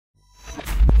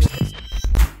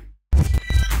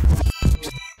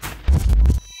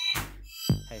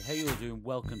how you all doing?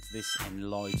 Welcome to this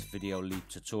Enlight Videoleap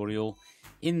tutorial.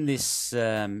 In this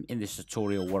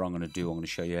tutorial, what I'm going to do, I'm going to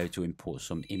show you how to import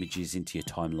some images into your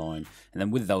timeline, and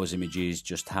then with those images,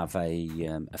 just have a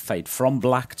fade from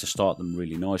black to start them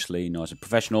really nicely, nice and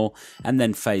professional, and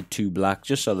then fade to black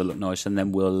just so they look nice, and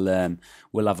then we'll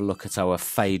have a look at our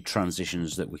fade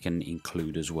transitions that we can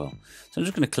include as well. So I'm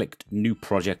just going to click New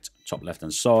Project, top left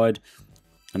hand side,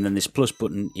 and then this plus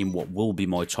button in what will be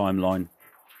my timeline.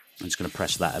 I'm just going to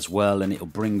press that as well, and it'll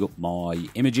bring up my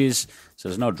images. So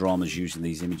there's no dramas using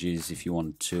these images. If you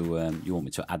want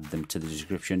me to add them to the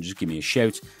description, just give me a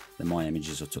shout. Then my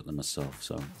images, I took them myself,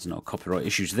 so there's no copyright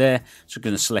issues there. So I'm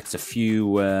going to select a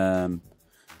few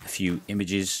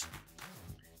images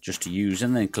just to use,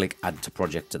 and then click Add to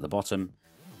Project at the bottom.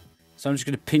 So I'm just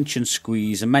going to pinch and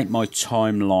squeeze and make my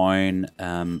timeline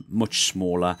much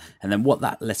smaller, and then what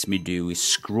that lets me do is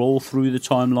scroll through the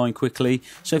timeline quickly.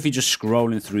 So if you're just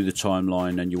scrolling through the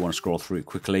timeline and you want to scroll through it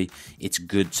quickly, it's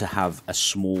good to have a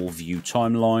small view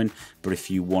timeline. But if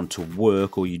you want to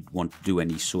work, or you want to do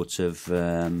any sort of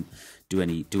do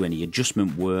any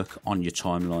adjustment work on your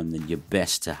timeline, then you're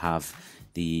best to have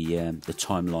the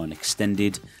timeline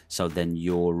extended. So then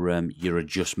your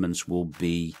adjustments will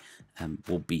be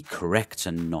correct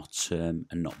and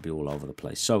not be all over the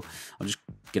place. So I'm just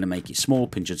going to make it small,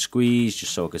 pinch and squeeze,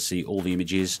 just so I can see all the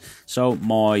images. So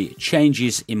my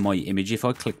changes in my image, if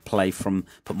I click play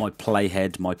put my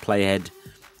playhead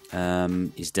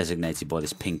is designated by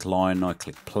this pink line. I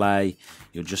click play,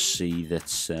 you'll just see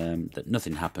that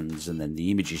nothing happens, and then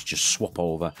the images just swap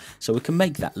over. So we can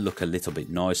make that look a little bit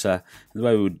nicer. And the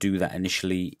way we would do that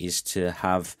initially is to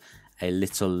have a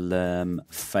little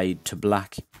fade to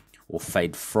black, or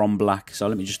fade from black. So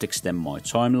let me just extend my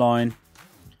timeline.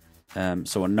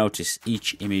 So I notice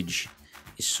each image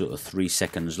is sort of 3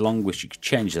 seconds long, which you could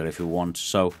change that if you want.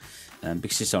 So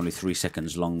because it's only 3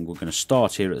 seconds long, we're going to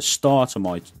start here at the start. I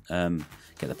might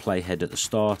get the playhead at the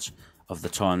start of the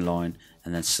timeline,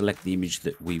 and then select the image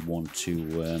that we want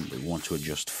to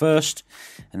adjust first,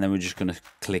 and then we're just going to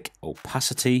click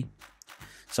opacity.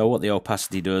 So what the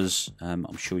opacity does,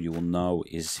 I'm sure you will know,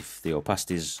 is if the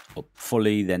opacity is up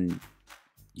fully, then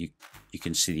you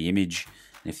can see the image.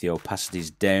 And if the opacity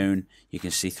is down, you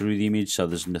can see through the image, so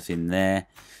there's nothing there.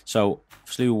 So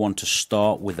obviously we want to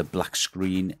start with a black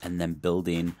screen and then build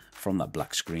in from that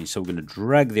black screen. So we're going to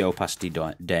drag the opacity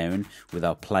down with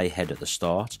our playhead at the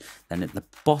start. Then at the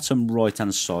bottom right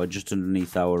hand side, just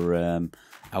underneath our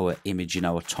image in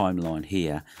our timeline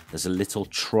here, there's a little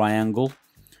triangle.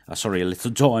 A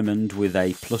little diamond with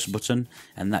a plus button,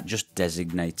 and that just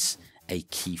designates a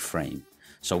keyframe.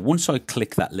 So once I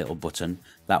click that little button,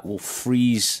 that will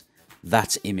freeze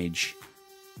that image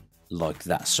like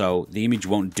that. So the image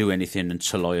won't do anything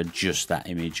until I adjust that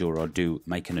image, or I do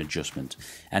make an adjustment.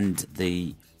 And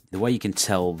the way you can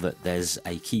tell that there's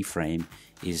a keyframe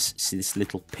is, see this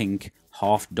little pink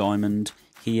half diamond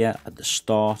here at the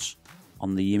start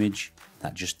on the image?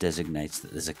 That just designates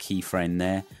that there's a keyframe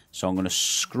there. So I'm going to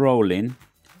scroll in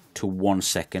to 1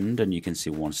 second, and you can see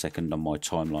 1 second on my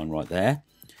timeline right there.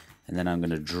 And then I'm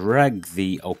going to drag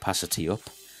the opacity up,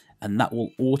 and that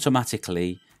will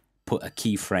automatically put a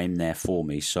keyframe there for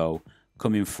me. So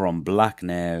coming from black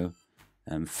now,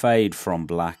 and fade from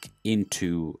black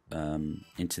into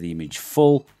the image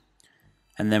full,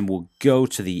 and then we'll go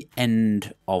to the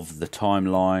end of the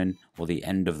timeline, or the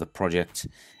end of the project,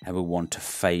 and we want to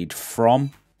fade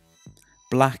from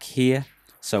black here.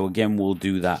 So again, we'll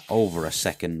do that over a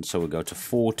second. So we'll go to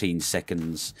 14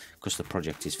 seconds, because the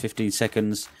project is 15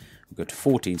 seconds. We'll go to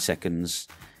 14 seconds,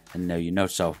 and now you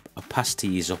notice our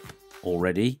opacity is up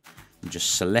already. And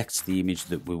just select the image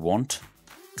that we want,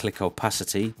 click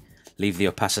opacity, leave the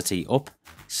opacity up,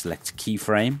 select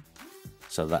keyframe.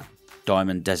 So that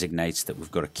diamond designates that we've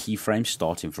got a keyframe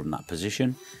starting from that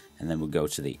position. And then we'll go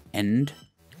to the end,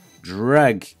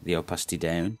 drag the opacity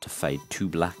down to fade to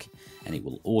black, and it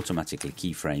will automatically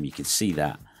keyframe. You can see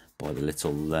that by the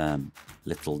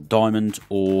little diamond,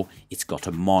 or it's got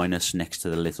a minus next to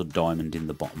the little diamond in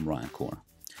the bottom right hand corner.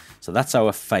 So that's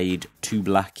our fade to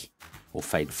black, or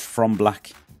fade from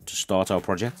black to start our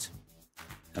project,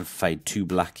 and fade to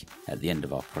black at the end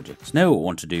of our project. Now what we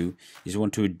want to do is we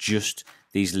want to adjust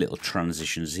these little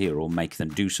transitions here, or make them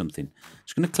do something.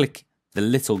 Just going to click the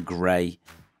little grey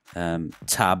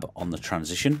tab on the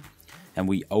transition, and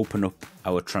we open up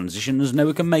our transitions. Now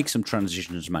we can make some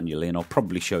transitions manually, and I'll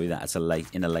probably show you that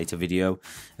in a later video.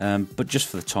 But just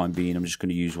for the time being, I'm just going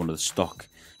to use one of the stock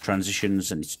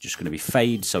transitions, and it's just going to be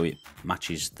fade, so it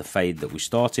matches the fade that we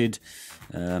started.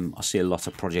 I see a lot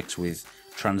of projects with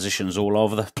transitions all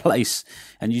over the place,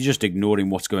 and you're just ignoring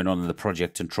what's going on in the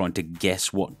project and trying to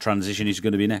guess what transition is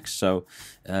going to be next. So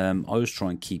I always try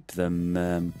and keep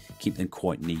them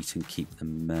quite neat and keep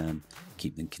them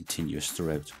continuous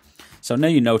throughout. So now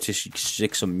you notice you can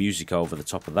stick some music over the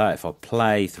top of that. If I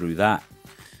play through that,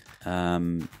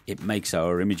 it makes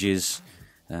our images,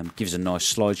 gives a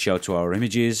nice slideshow to our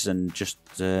images, and just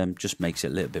makes it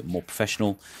a little bit more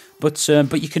professional. But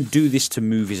you can do this to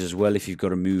movies as well. If you've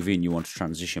got a movie and you want to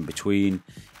transition between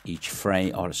each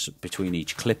frame or between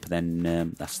each clip,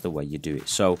 then that's the way you do it.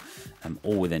 So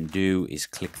all we then do is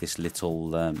click this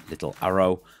little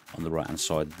arrow on the right hand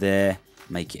side there,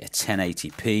 make it a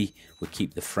 1080p. We'll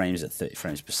keep the frames at 30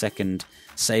 frames per second,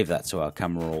 save that to our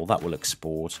camera roll, that will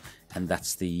export, and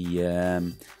that's the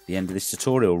end of this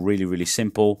tutorial. Really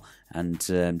simple, and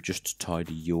just to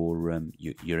tidy your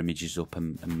images up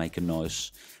and make a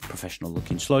nice professional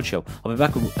looking slideshow. I'll be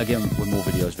back again with more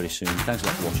videos very soon. Thanks a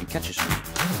lot for watching. Catch you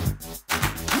soon.